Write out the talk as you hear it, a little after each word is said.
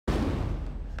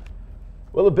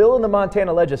Well, a bill in the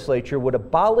Montana legislature would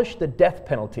abolish the death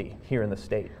penalty here in the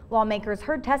state. Lawmakers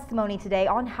heard testimony today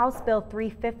on House Bill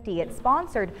 350. It's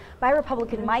sponsored by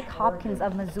Republican Mike Hopkins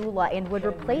of Missoula and would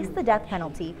replace the death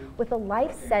penalty with a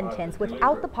life sentence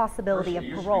without the possibility of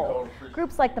parole.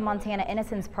 Groups like the Montana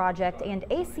Innocence Project and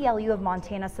ACLU of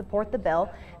Montana support the bill.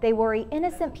 They worry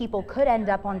innocent people could end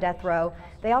up on death row.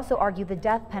 They also argue the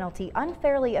death penalty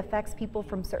unfairly affects people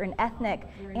from certain ethnic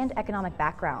and economic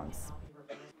backgrounds.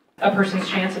 A person's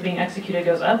chance of being executed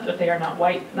goes up if they are not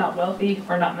white, not wealthy,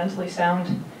 or not mentally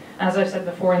sound. As I've said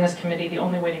before in this committee, the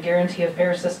only way to guarantee a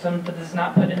fair system that does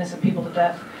not put innocent people to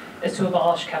death is to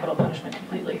abolish capital punishment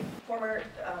completely.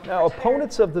 Now,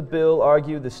 opponents of the bill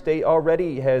argue the state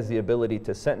already has the ability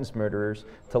to sentence murderers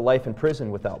to life in prison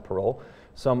without parole.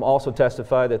 Some also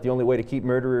testify that the only way to keep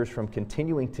murderers from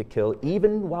continuing to kill,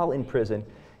 even while in prison,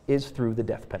 is through the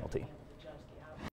death penalty.